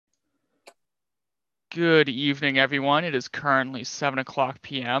Good evening, everyone. It is currently 7 o'clock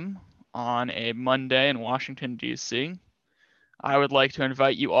p.m. on a Monday in Washington, D.C. I would like to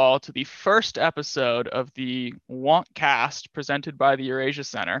invite you all to the first episode of the Wonkcast presented by the Eurasia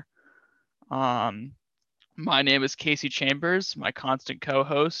Center. Um, my name is Casey Chambers. My constant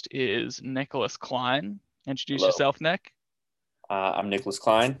co-host is Nicholas Klein. Introduce Hello. yourself, Nick. I'm Nicholas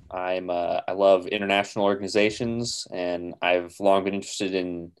Klein. I love international organizations, and I've long been interested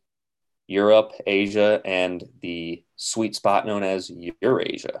in Europe, Asia, and the sweet spot known as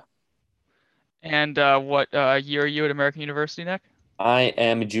Eurasia. And what year are you at American University, Nick? I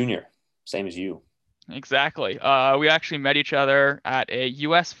am a junior, same as you. Exactly. We actually met each other at a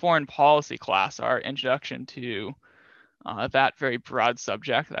U.S. foreign policy class, our introduction to that very broad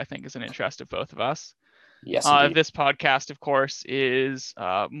subject that I think is an interest of both of us. Yes, indeed. This podcast, of course, is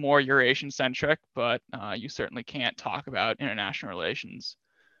more Eurasian centric, but you certainly can't talk about international relations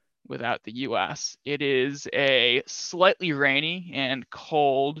without the US. It is a slightly rainy and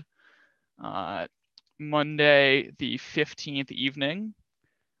cold uh, Monday, the 15th evening.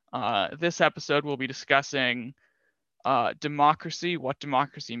 This episode will be discussing democracy, what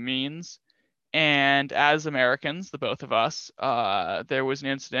democracy means. And as Americans, the both of us, there was an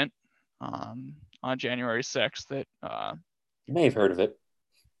incident on January 6th that You may have heard of it.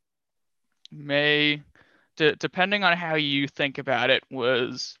 may, depending on how you think about it,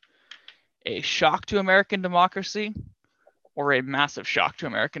 was a shock to American democracy or a massive shock to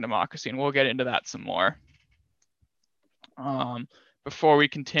American democracy. And we'll get into that some more. Um, Before we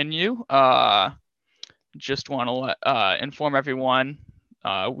continue, just want to inform everyone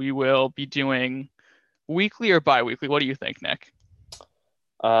we will be doing weekly or bi-weekly. What do you think, Nick?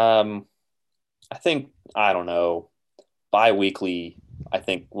 Um, I think I don't know. Bi-weekly. I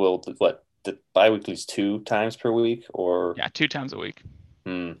think we'll what the bi-weekly is 2 times per week, or Yeah, 2 times a week.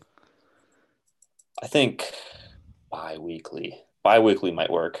 hmm, I think bi-weekly. Bi-weekly might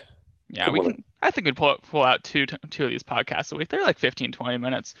work. Yeah, Could we work. can. I think we'd pull out two of these podcasts a week. They're like 15, 20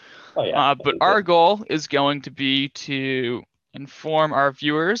 minutes. Oh yeah, But that'd be our good. goal is going to be to inform our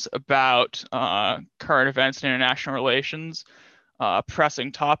viewers about current events and international relations,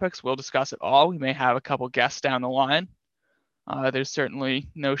 pressing topics. We'll discuss it all. We may have a couple guests down the line. There's certainly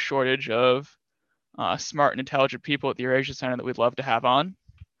no shortage of smart and intelligent people at the Eurasia Center that we'd love to have on.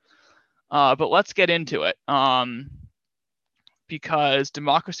 But let's get into it. Because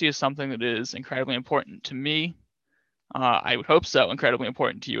democracy is something that is incredibly important to me. I would hope so. Incredibly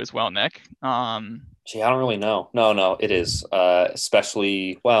important to you as well, Nick. Gee, I don't really know. No, no, it is.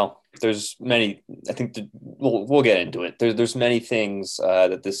 Especially, well, there's many. I think we'll get into it. There's many things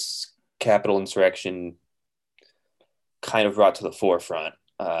that this Capitol insurrection kind of brought to the forefront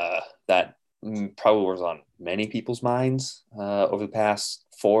that probably was on many people's minds over the past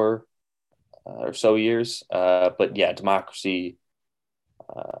 4 or so years. But yeah, democracy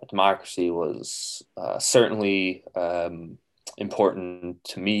was certainly important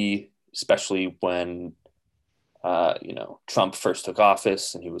to me, especially when Trump first took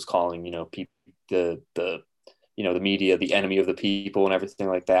office and he was calling people the media the enemy of the people and everything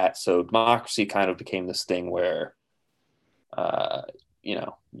like that. So democracy kind of became this thing where uh,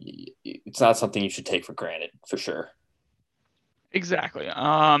 it's not something you should take for granted for sure. Exactly.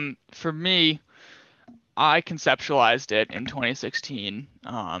 For me, I conceptualized it in 2016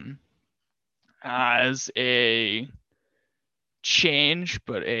 as a change,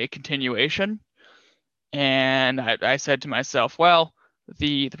 but a continuation. And I said to myself, well,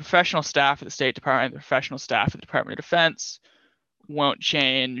 the professional staff at the State Department, the professional staff at the Department of Defense won't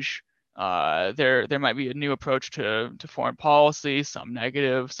change. There might be a new approach to foreign policy, some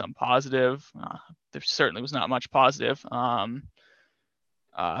negative, some positive. There certainly was not much positive.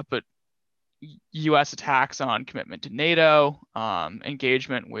 But U.S. attacks on commitment to NATO,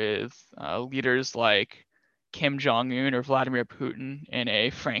 engagement with leaders like Kim Jong Un or Vladimir Putin in a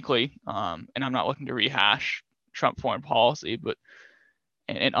frankly, and I'm not looking to rehash Trump foreign policy, but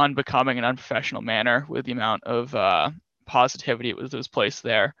in an unbecoming and unprofessional manner with the amount of positivity that was placed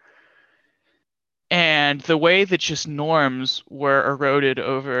there. And the way that just norms were eroded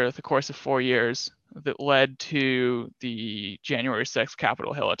over the course of 4 years that led to the January 6th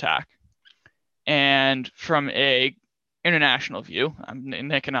Capitol Hill attack. And from a international view,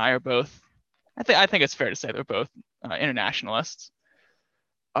 Nick and I are both. I think it's fair to say they're both internationalists.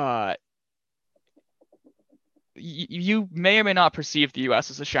 Uh, you may or may not perceive the U.S.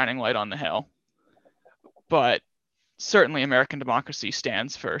 as a shining light on the hill, but certainly American democracy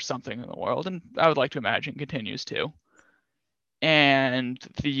stands for something in the world, and I would like to imagine continues to. And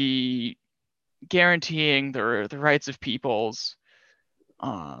the guaranteeing the rights of peoples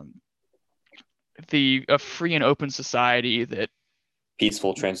um, the a free and open society that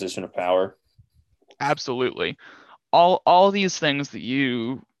Peaceful transition of power. absolutely all these things that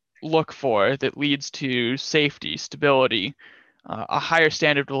you look for that leads to safety, stability, a higher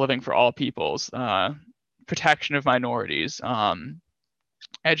standard of living for all peoples, protection of minorities,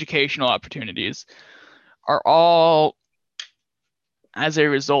 educational opportunities are all as a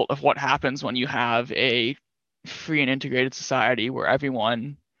result of what happens when you have a free and integrated society where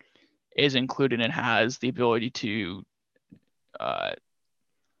everyone is included and has the ability to uh,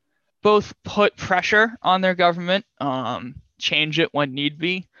 both put pressure on their government, change it when need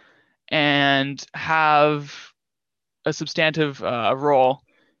be, and have a substantive role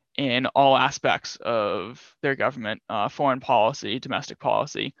in all aspects of their government, foreign policy, domestic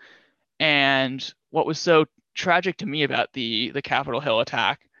policy. And what was so tragic to me about the Capitol Hill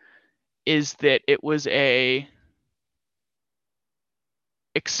attack is that it was a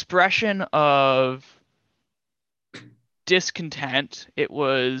expression of discontent. It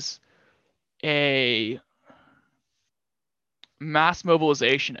was a mass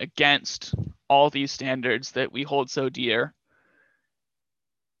mobilization against all these standards that we hold so dear.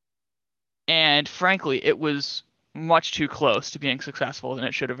 And frankly, it was much too close to being successful than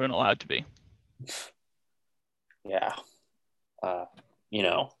it should have been allowed to be. Yeah. Uh,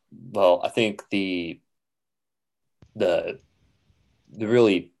 well, I think the the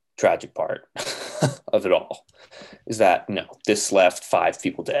really tragic part of it all is that this left 5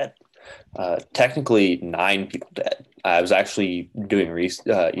 people dead. Technically, 9 people dead. I was actually doing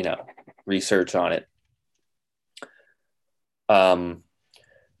research on it,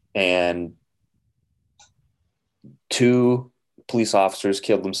 and 2 police officers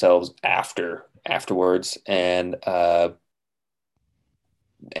killed themselves afterwards, and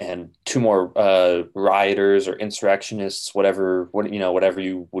 2 more rioters or insurrectionists, whatever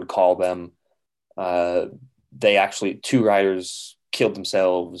you would call them. They actually 2 rioters killed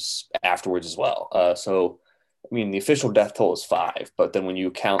themselves afterwards as well. So, I mean, the official death toll is 5, but then when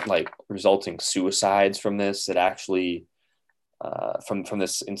you count like resulting suicides from this, it actually from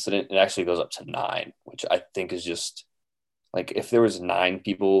this incident, it actually goes up to 9, which I think is just like if there was 9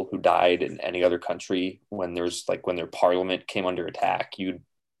 people who died in any other country when their parliament came under attack, you'd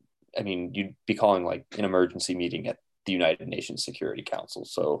be calling like an emergency meeting at the United Nations Security Council.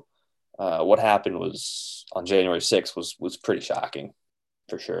 So what happened was on January 6th was pretty shocking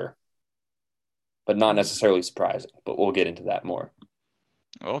for sure, but not necessarily surprising. But we'll get into that more.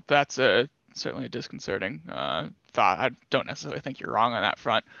 Well, that's certainly a disconcerting thought. I don't necessarily think you're wrong on that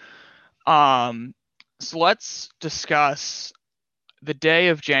front. So let's discuss the day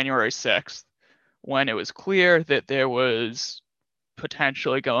of January 6th when it was clear that there was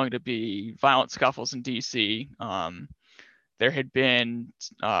potentially going to be violent scuffles in DC. There had been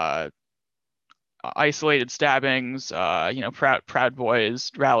isolated stabbings, Proud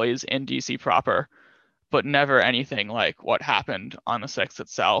Boys rallies in DC proper, but never anything like what happened on the 6th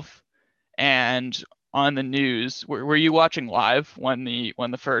itself. And on the news, were you watching live when the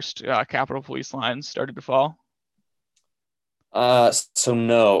first Capitol Police lines started to fall? So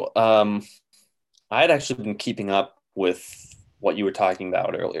no, I had actually been keeping up with what you were talking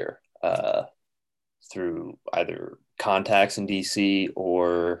about earlier, through either contacts in DC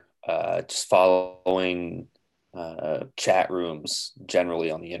or just following chat rooms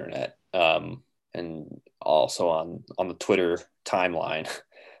generally on the internet, and also on the Twitter timeline.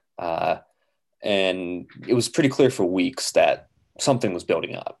 Uh, and it was pretty clear for weeks that something was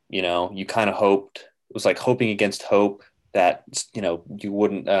building up. You kind of hoped, it was like hoping against hope that you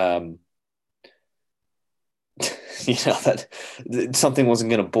wouldn't that something wasn't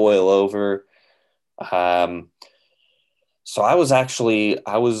going to boil over. um so I was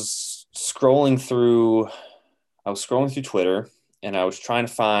scrolling through Twitter, and I was trying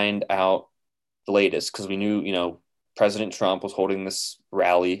to find out the latest because we knew President Trump was holding this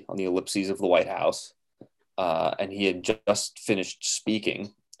rally on the ellipses of the White House, and he had just finished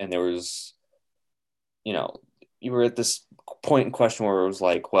speaking, and there was you know you were at this point in question where it was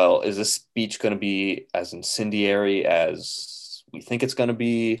like, well, is this speech going to be as incendiary as we think it's going to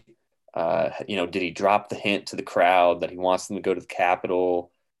be? Did he drop the hint to the crowd that he wants them to go to the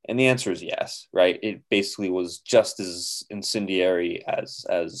Capitol? And the answer is yes, right? It basically was just as incendiary uh,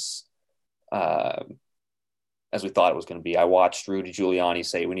 as we thought it was going to be. I watched Rudy Giuliani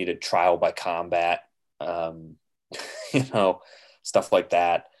say we need a trial by combat, um, you know, stuff like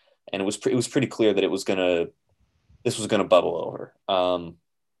that, and it was pretty clear that this was gonna bubble over.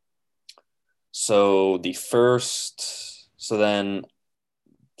 So then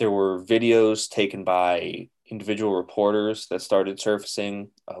there were videos taken by individual reporters that started surfacing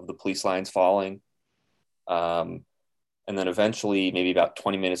of the police lines falling. Um, and then eventually, maybe about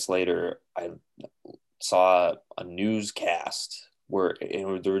 20 minutes later, I saw a newscast where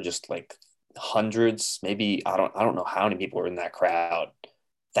there were just like hundreds, maybe I don't know how many people were in that crowd,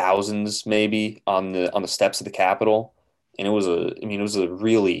 thousands maybe on the steps of the Capitol, and it was a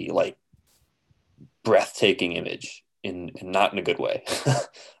really like breathtaking image in not in a good way.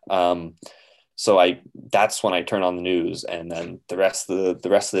 um, so that's when I turn on the news, and then the rest of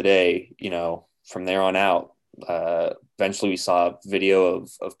the day, from there on out, eventually we saw video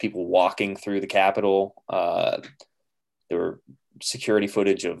of people walking through the Capitol. There were security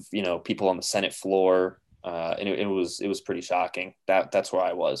footage of people on the Senate floor, and it was pretty shocking. That's where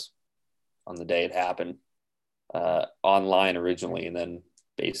I was on the day it happened, online originally, and then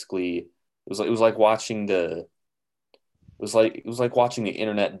basically it was like watching the it was like watching the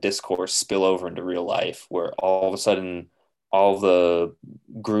internet discourse spill over into real life, where all of a sudden all the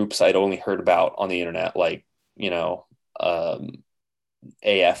groups I'd only heard about on the internet, like um,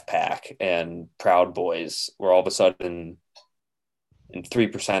 AF and Proud Boys, were all of a sudden and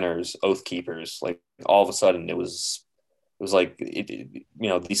Three Percenters, Oath Keepers. Like all of a sudden, it was like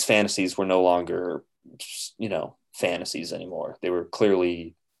these fantasies were no longer fantasies anymore. They were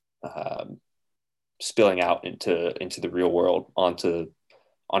clearly um, spilling out into the real world, onto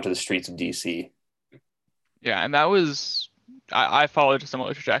the streets of DC. Yeah, and that was I followed a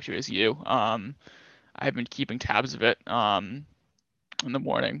similar trajectory as you. I've been keeping tabs of it. In the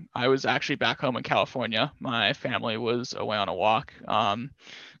morning, I was actually back home in California. My family was away on a walk.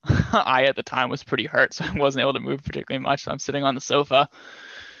 I at the time was pretty hurt, so I wasn't able to move particularly much. So I'm sitting on the sofa,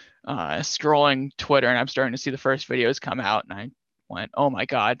 scrolling Twitter, and I'm starting to see the first videos come out, and I went, "Oh my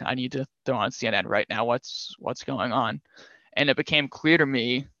God, I need to throw on CNN right now. What's going on?" And it became clear to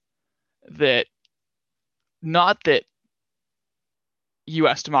me that not that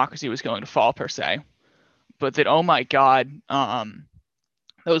U.S. democracy was going to fall per se, but that oh my God,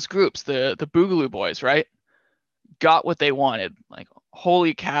 those groups, the Boogaloo Boys, right, got what they wanted. Like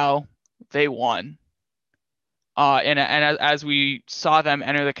holy cow, they won. And as we saw them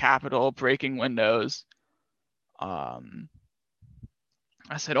enter the Capitol, breaking windows, um,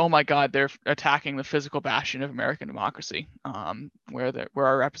 I said, "Oh my God, they're attacking the physical bastion of American democracy, where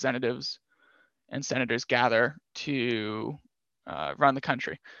our representatives and senators gather to run the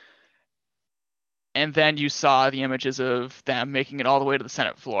country." And then you saw the images of them making it all the way to the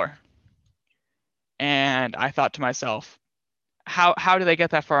Senate floor, and I thought to myself, how do they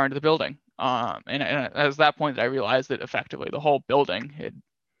get that far into the building? And it was that point that I realized that effectively the whole building had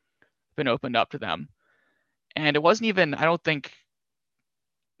been opened up to them. And it wasn't even, I don't think,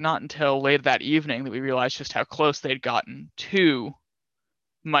 not until late that evening that we realized just how close they'd gotten to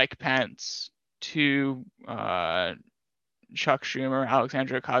Mike Pence, to Chuck Schumer,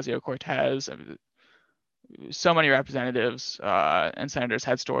 Alexandria Ocasio Cortez. I mean, so many representatives and senators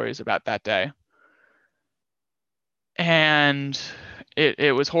had stories about that day. And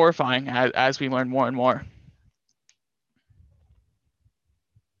it was horrifying as we learned more and more.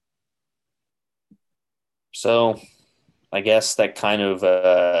 So I guess that kind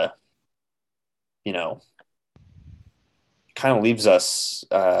of you know leaves us,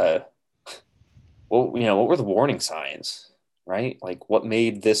 what were the warning signs, right? Like what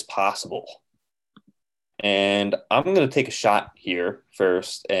made this possible? And I'm going to take a shot here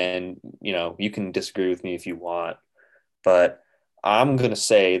first, and you can disagree with me if you want, but I'm going to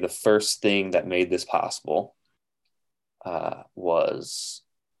say the first thing that made this possible was,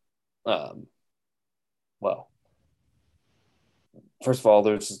 um, well, first of all,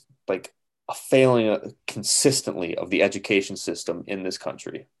 there's like a failing consistently of the education system in this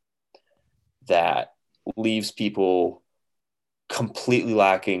country that leaves people completely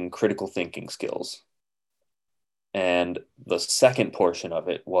lacking critical thinking skills. And the second portion of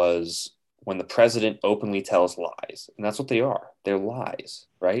it was when the president openly tells lies. And that's what they are. They're lies,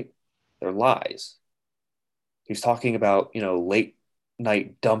 right? They're lies. He's talking about, late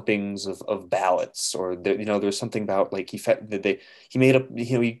night dumpings of ballots, or there's something about like he made up,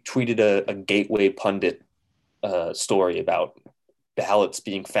 he tweeted a Gateway pundit story about ballots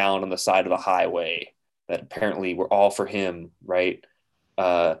being found on the side of the highway that apparently were all for him, right?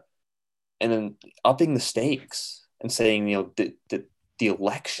 Uh, and then upping the stakes and saying, that the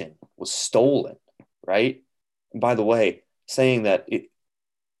election was stolen, right? And by the way, saying that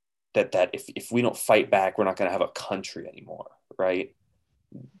if we don't fight back, we're not going to have a country anymore, right?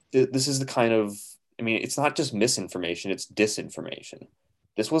 This is the kind of, I mean, it's not just misinformation, it's disinformation.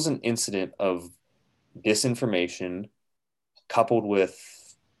 This was an incident of disinformation coupled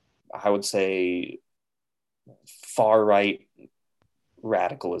with, I would say, far right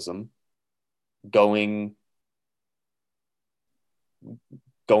radicalism, going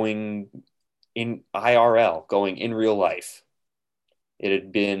going in IRL, going in real life. It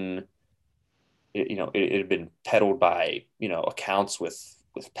had been, it had been peddled by, accounts with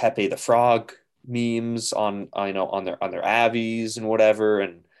Pepe the Frog memes on, on their avies and whatever,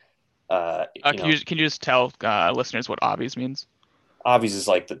 and Can you just tell listeners what obvious means? avies is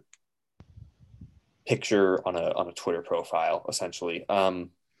like the picture on a Twitter profile, essentially. And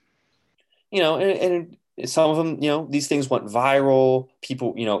some of them, these things went viral.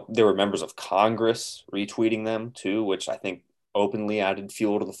 People, there were members of Congress retweeting them too, which I think openly added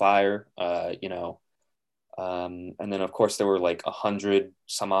fuel to the fire. And then of course there were like 100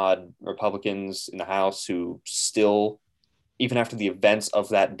 some odd Republicans in the House who still, even after the events of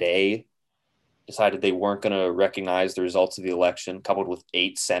that day, decided they weren't going to recognize the results of the election, coupled with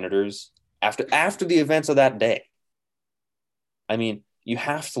 8 senators after the events of that day. I mean, you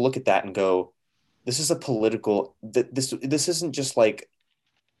have to look at that and go, this is a political. This isn't just like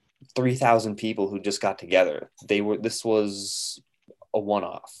 3,000 people who just got together. This was a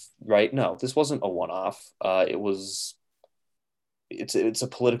one-off, right? No, this wasn't a one-off. It's a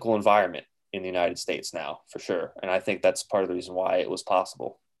political environment in the United States now, for sure, and I think that's part of the reason why it was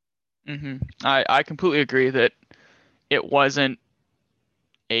possible. I completely agree that it wasn't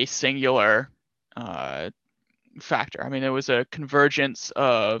a singular uh, factor. I mean, there was a convergence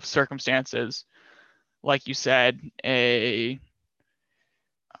of circumstances, like you said, a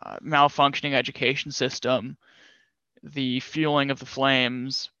malfunctioning education system, the fueling of the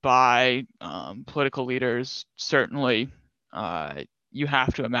flames by political leaders. Certainly, you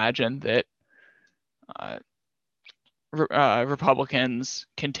have to imagine that uh, Republicans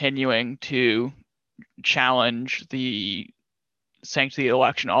continuing to challenge the sanctity of the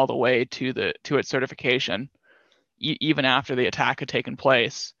election all the way to its certification, even after the attack had taken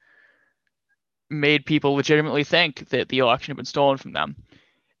place, made people legitimately think that the election had been stolen from them.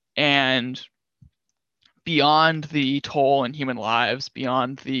 And beyond the toll in human lives,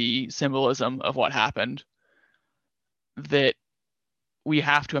 beyond the symbolism of what happened, that we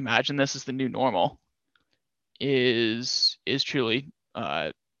have to imagine this is the new normal is truly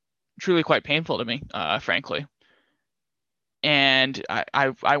quite painful to me, frankly. And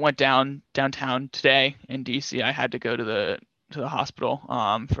I went downtown today in DC. I had to go to the hospital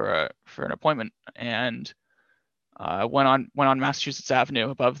for an appointment, and went on Massachusetts Avenue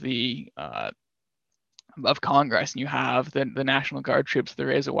above Congress, and you have the National Guard troops at the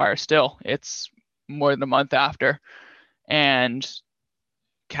razor wire still. It's more than a month after, and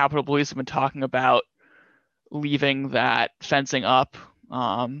Capitol Police have been talking about leaving that fencing up.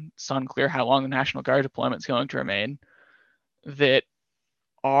 It's unclear how long the National Guard deployment is going to remain. That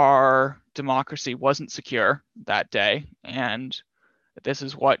our democracy wasn't secure that day, and this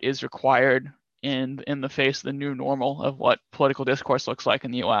is what is required in the face of the new normal of what political discourse looks like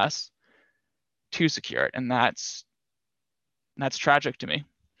in the U.S. to secure it, and that's tragic to me.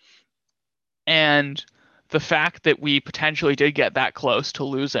 And the fact that we potentially did get that close to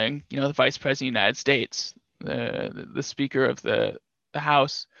losing, the Vice President of the United States, the Speaker of the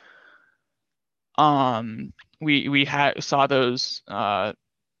House, we saw those, and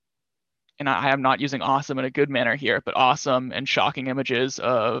I am not using awesome in a good manner here, but awesome and shocking images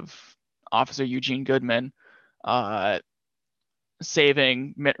of Officer Eugene Goodman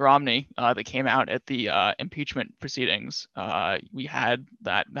saving Mitt Romney that came out at the impeachment proceedings. We had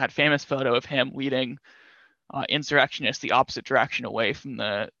that famous photo of him leading insurrectionists the opposite direction away from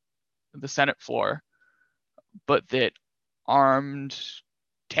the Senate floor, but that armed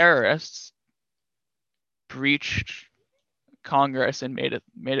terrorists breached Congress and made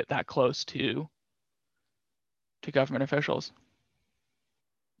it that close to government officials.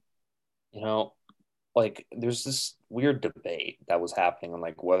 Like there's this weird debate that was happening on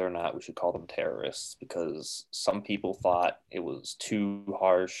like whether or not we should call them terrorists, because some people thought it was too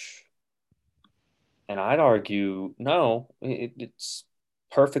harsh, and I'd argue no, it's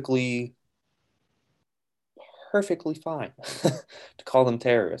perfectly fine to call them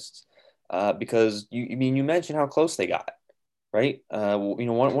terrorists, because you mentioned how close they got, right?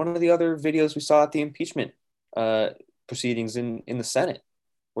 One of the other videos we saw at the impeachment uh, proceedings in the Senate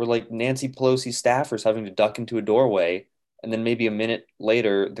were like Nancy Pelosi's staffers having to duck into a doorway, and then maybe a minute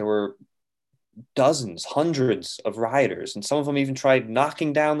later there were dozens, hundreds of rioters, and some of them even tried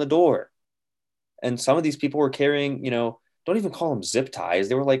knocking down the door. And some of these people were carrying, don't even call them zip ties.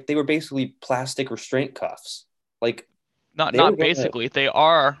 They were basically plastic restraint cuffs. Like they were Not gonna, basically, they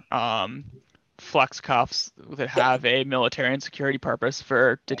are flex cuffs that yeah, have a military and security purpose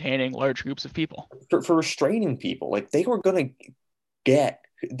for detaining large groups of people. for restraining people. Like they were gonna get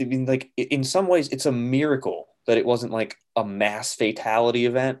I mean, like in some ways, it's a miracle that it wasn't like a mass fatality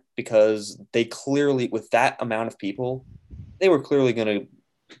event because they clearly, with that amount of people, they were clearly going to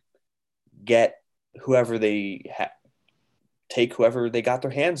get whoever take whoever they got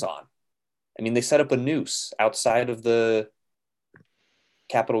their hands on. I mean, they set up a noose outside of the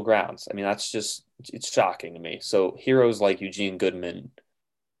Capitol grounds. I mean, that's just it's shocking to me. So heroes like Eugene Goodman,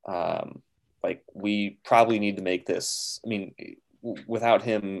 like we probably need to make this. I mean, without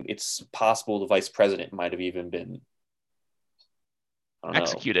him, it's possible the vice president might have even been, I don't know,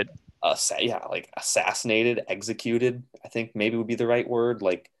 Executed. yeah, like assassinated, executed. I think maybe would be the right word.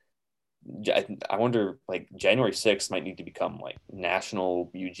 Like, I wonder, like January 6th might need to become like National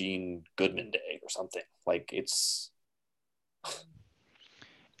Eugene Goodman Day or something. Like it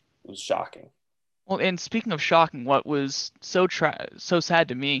was shocking. Well, and speaking of shocking, what was so sad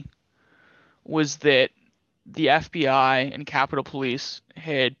to me was that the FBI and Capitol Police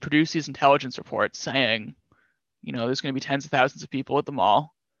had produced these intelligence reports saying, there's going to be tens of thousands of people at the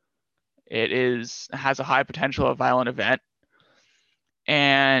mall. It has a high potential of violent event,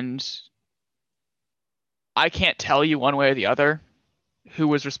 and I can't tell you one way or the other who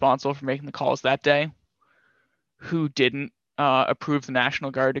was responsible for making the calls that day, who didn't approve the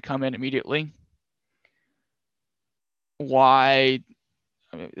National Guard to come in immediately. Why?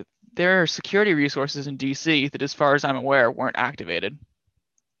 I mean, there are security resources in DC that, as far as I'm aware, weren't activated,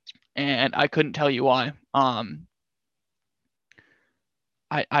 and I couldn't tell you why.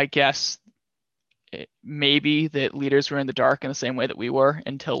 I guess maybe that leaders were in the dark in the same way that we were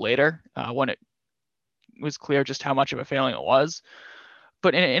until later, when it was clear just how much of a failing it was.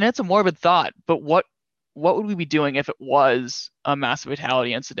 But and it's a morbid thought. But what would we be doing if it was a massive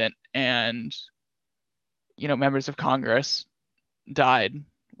fatality incident and members of Congress died?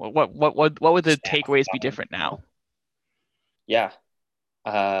 What would the takeaways be different now? Yeah.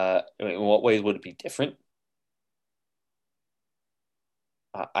 In what ways would it be different?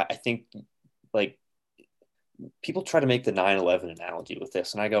 I think like people try to make the 9/11 analogy with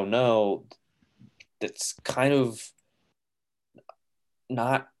this, and I go, no, that's kind of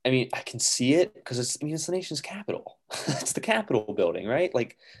not. I mean, I can see it because it's the nation's capital. It's the Capitol building, right?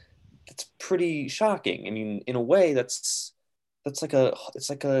 Like it's pretty shocking. I mean, in a way, that's like a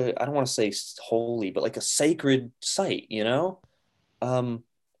I don't want to say holy, but like a sacred site, you know? Um,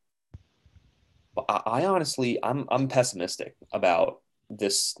 but I honestly, I'm pessimistic about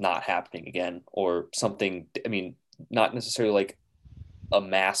this not happening again or something. I mean, not necessarily like a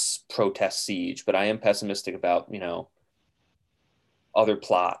mass protest siege, but I am pessimistic about other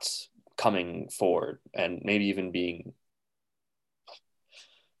plots coming forward and maybe even being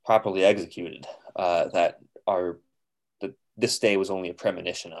properly executed that are that this day was only a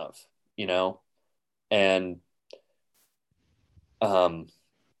premonition of, you know, and um,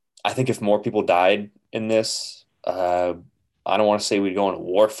 I think if more people died in this, I don't want to say we'd go on a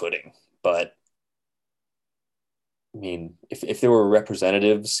war footing, but I mean, if there were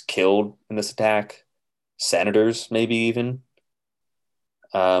representatives killed in this attack, senators maybe even,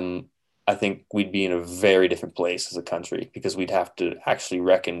 um, I think we'd be in a very different place as a country because we'd have to actually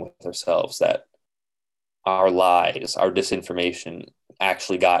reckon with ourselves that our lies, our disinformation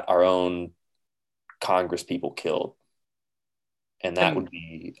actually got our own Congress people killed. And that And would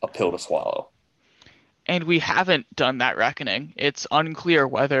be a pill to swallow. and we haven't done that reckoning. It's unclear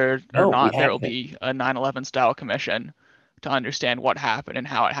whether or No, we not there will haven't. be a 9/11 style commission to understand what happened and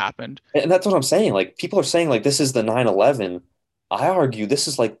how it happened. And that's what I'm saying. Like people are saying like this is the 9/11. I argue this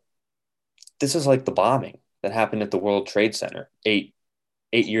is like the bombing that happened at the World Trade Center 8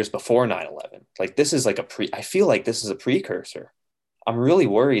 years before 9/11. Like this is like I feel like this is a precursor. I'm really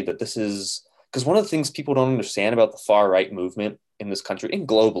worried that this is because one of the things people don't understand about the far right movement in this country and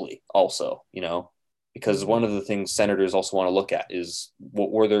globally also, because Mhm. one of the things senators also want to look at is what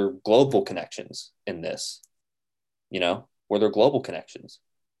were their global connections in this, were there global connections?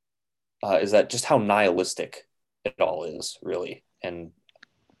 Is that just how nihilistic it all is, really? And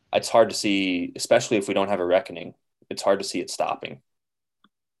it's hard to see, especially if we don't have a reckoning, it's hard to see it stopping.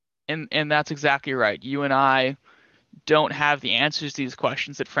 And that's exactly right. You and I don't have the answers to these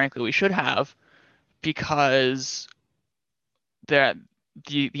questions that frankly we should have because that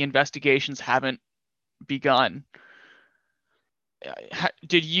the investigations haven't begun.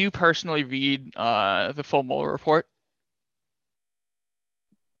 Did you personally read the full Mueller report?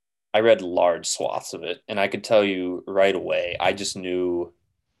 I read large swaths of it, and I could tell you right away, I just knew,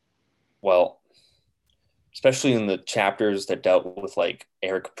 well, especially in the chapters that dealt with like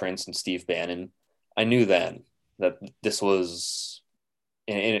Eric Prince and Steve Bannon, I knew then that this was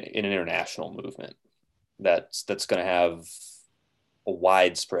an international movement that's going to have a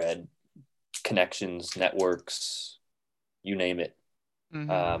widespread connections, networks, you name it. Mm-hmm.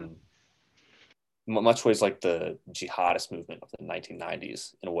 Um, much ways like the jihadist movement of the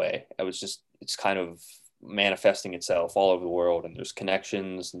 1990s in a way. It's kind of manifesting itself all over the world, and there's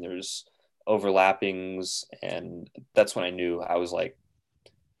connections and there's overlappings. And that's when I knew, I was like,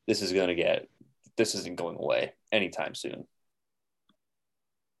 this isn't going away anytime soon.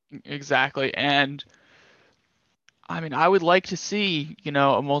 Exactly. And I mean, I would like to see, a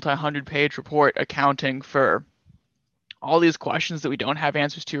multi-hundred page report accounting for all these questions that we don't have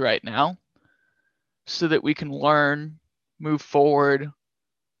answers to right now so that we can learn, move forward,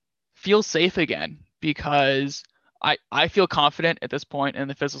 feel safe again because I feel confident at this point in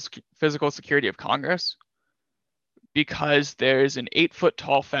the physical security of Congress because there's an 8 foot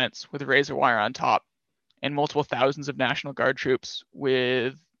tall fence with razor wire on top and multiple thousands of National Guard troops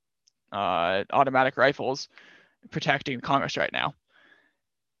with automatic rifles protecting Congress right now.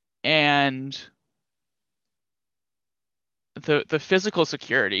 And the physical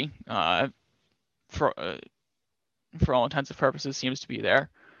security, for all intents and purposes, seems to be there,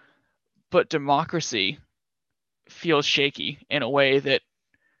 but democracy feels shaky in a way that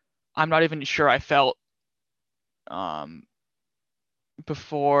I'm not even sure I felt um,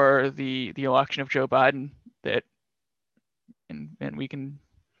 before the election of Joe Biden. That and we can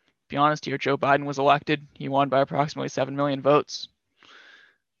be honest here, Joe Biden was elected. He won by approximately 7 million votes.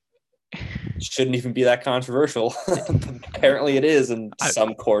 Shouldn't even be that controversial. Apparently it is in I,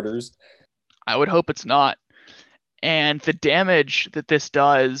 some quarters. I would hope it's not. And the damage that this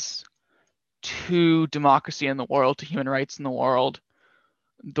does to democracy in the world, to human rights in the world,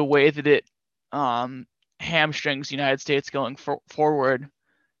 the way that it hamstrings the United States going forward,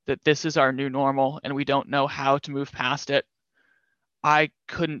 that this is our new normal and we don't know how to move past it. I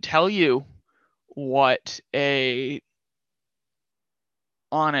couldn't tell you what a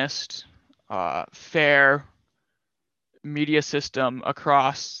honest, fair media system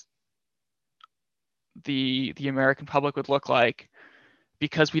across the American public would look like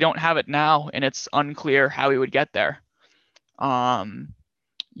because we don't have it now and it's unclear how we would get there.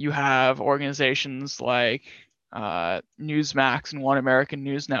 You have organizations like Newsmax and One American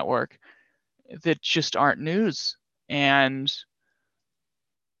News Network that just aren't news. And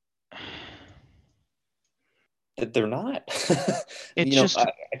That they're not. it's You know, just,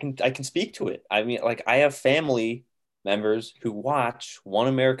 I can speak to it. I mean, like I have family members who watch One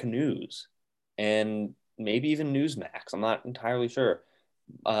American News and maybe even Newsmax. I'm not entirely sure.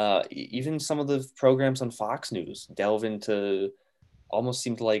 Even some of the programs on Fox News delve into, almost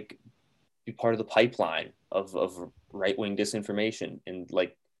seem to like be part of the pipeline of right wing disinformation, and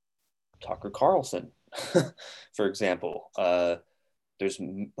like Tucker Carlson, for example. There's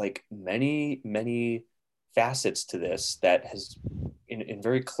like many facets to this that has, in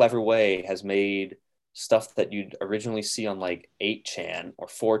very clever way, has made stuff that you'd originally see on like 8chan or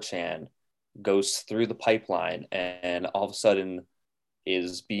 4chan goes through the pipeline and all of a sudden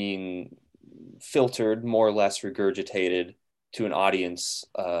is being filtered, more or less regurgitated to an audience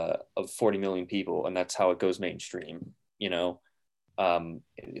of 40 million people, and that's how it goes mainstream.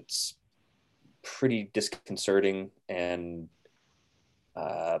 It's pretty disconcerting, and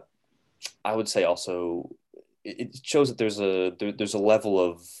uh, I would say also it shows that there's a level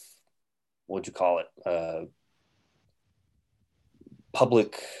of, what would you call it,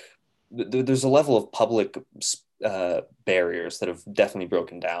 public. There's a level of public barriers that have definitely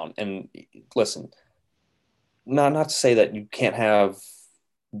broken down. And listen, not to say that you can't have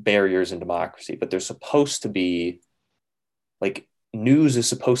barriers in democracy, but there's supposed to be, like, news is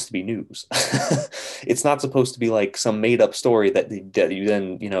supposed to be news. It's not supposed to be like some made up story that you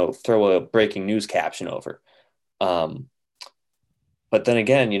then throw a breaking news caption over. Um, but then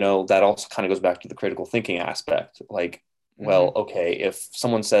again, that also kind of goes back to the critical thinking aspect. Like, well, mhm. okay, if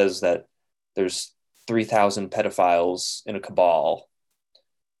someone says that there's 3,000 pedophiles in a cabal,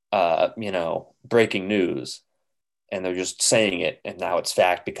 breaking news, and they're just saying it, and now it's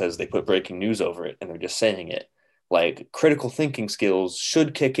fact because they put breaking news over it, and they're just saying it. Like, critical thinking skills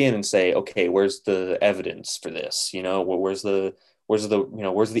should kick in and say, okay, where's the evidence for this? Where's the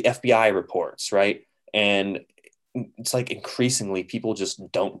FBI reports, right? And it's like increasingly people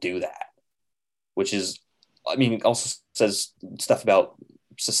just don't do that, which is, I mean, also says stuff about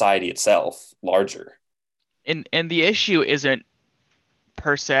society itself larger. And the issue isn't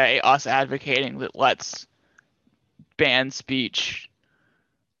per se us advocating that let's ban speech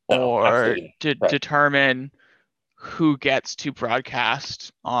No, or absolutely. to Right. determine who gets to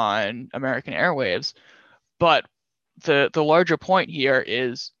broadcast on American airwaves. But the larger point here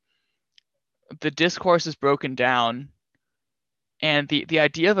is the discourse is broken down And the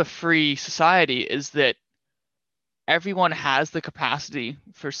idea of a free society is that everyone has the capacity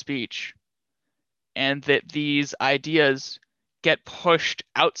for speech, and that these ideas get pushed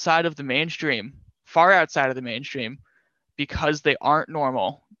outside of the mainstream, far outside of the mainstream, because they aren't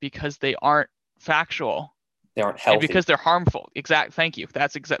normal, because they aren't factual, They aren't and healthy. because they're harmful. Thank you.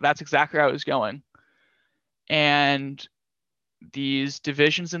 That's exactly where I was going. And these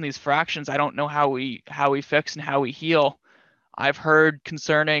divisions and these fractions, I don't know how we fix and how we heal. I've heard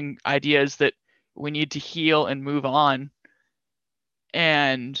concerning ideas that we need to heal and move on,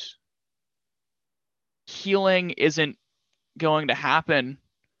 and healing isn't going to happen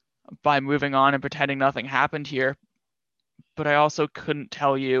by moving on and pretending nothing happened here. But I also couldn't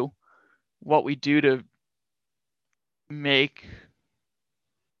tell you what we do to make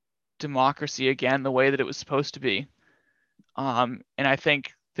democracy again the way that it was supposed to be. And I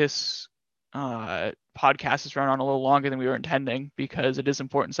think this podcast has run on a little longer than we were intending because it is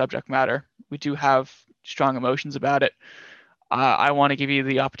important subject matter. We do have strong emotions about it. I want to give you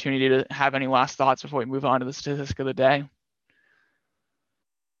the opportunity to have any last thoughts before we move on to the statistic of the day.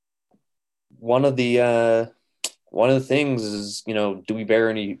 One of the things is, do we bear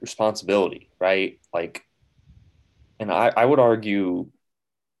any responsibility, right? Like, and I would argue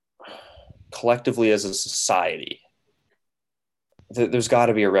collectively as a society, there's got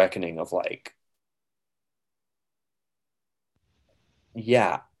to be a reckoning of like,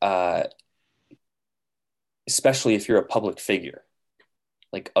 yeah, especially if you're a public figure,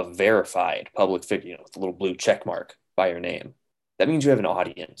 like a verified public figure, with a little blue check mark by your name. That means you have an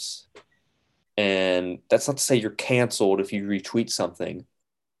audience. And that's not to say you're canceled if you retweet something,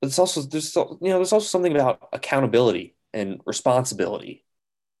 but there's also something about accountability and responsibility,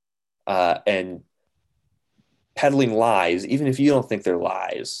 and peddling lies, even if you don't think they're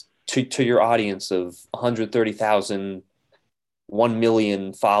lies, to your audience of 130,000, 1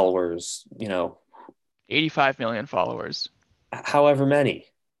 million followers, 85 million followers. however many,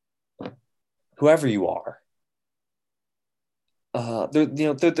 whoever you are.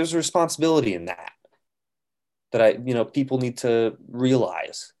 There's a responsibility in that people need to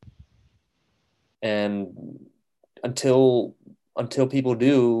realize. And until people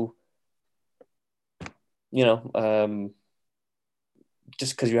do,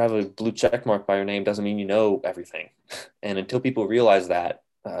 just because you have a blue check mark by your name doesn't mean you know everything. And until people realize that,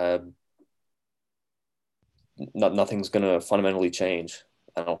 nothing's going to fundamentally change,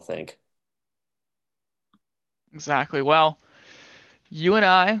 I don't think. Exactly. Well, you and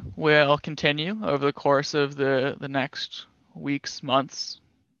I will continue over the course of the next weeks, months,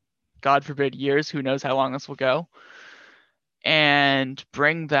 God forbid years, who knows how long this will go, and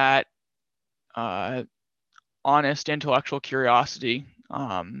bring that uh, honest intellectual curiosity,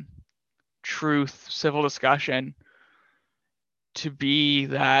 truth, civil discussion to be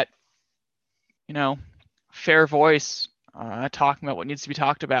that, fair voice, talking about what needs to be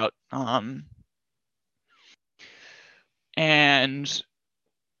talked about. And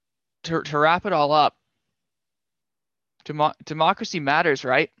to wrap it all up, democracy matters,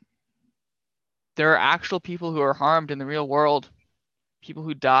 right? There are actual people who are harmed in the real world, people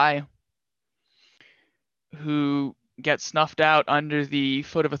who die, who get snuffed out under the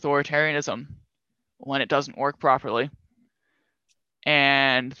foot of authoritarianism when it doesn't work properly.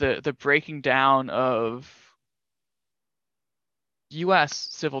 And the breaking down of US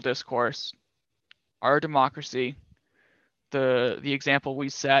civil discourse, our democracy, the example we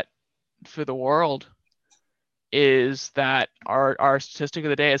set for the world is that our statistic of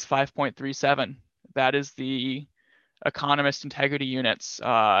the day is 5.37. That is the Economist Integrity Unit's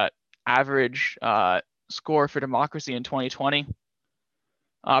average score for democracy in 2020,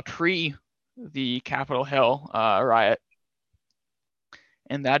 pre the Capitol Hill riot.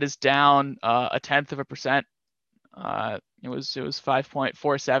 And that is down 0.1%. It was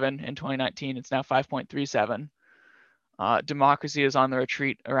 5.47 in 2019. It's now 5.37. Democracy is on the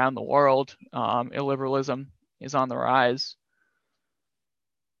retreat around the world. Illiberalism is on the rise.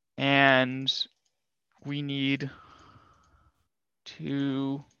 And we need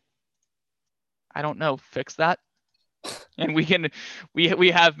to, I don't know, fix that. And we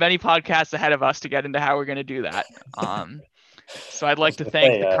have many podcasts ahead of us to get into how we're going to do that. So I'd like to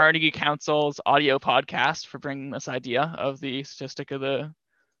thank the Carnegie Council's audio podcast for bringing this idea of the statistic of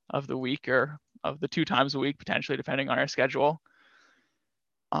the week, or of the 2 times a week, potentially, depending on our schedule,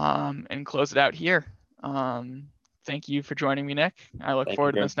 and close it out here. Thank you for joining me, Nick. I look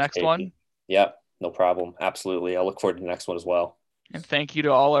forward to this next one. Yep, no problem. Absolutely. I look forward to the next one as well. And thank you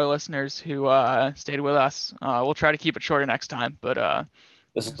to all our listeners who stayed with us. We'll try to keep it shorter next time, but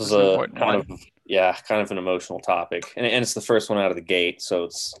this was a kind of, Yeah, kind of an emotional topic, and it's the first one out of the gate, so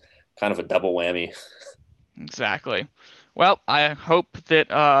it's kind of a double whammy. Exactly. Well, I hope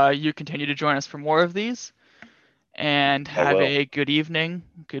that you continue to join us for more of these, and I have will. a good evening,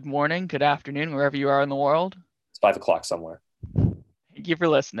 good morning, good afternoon, wherever you are in the world. It's 5 o'clock somewhere. Thank you for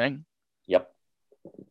listening.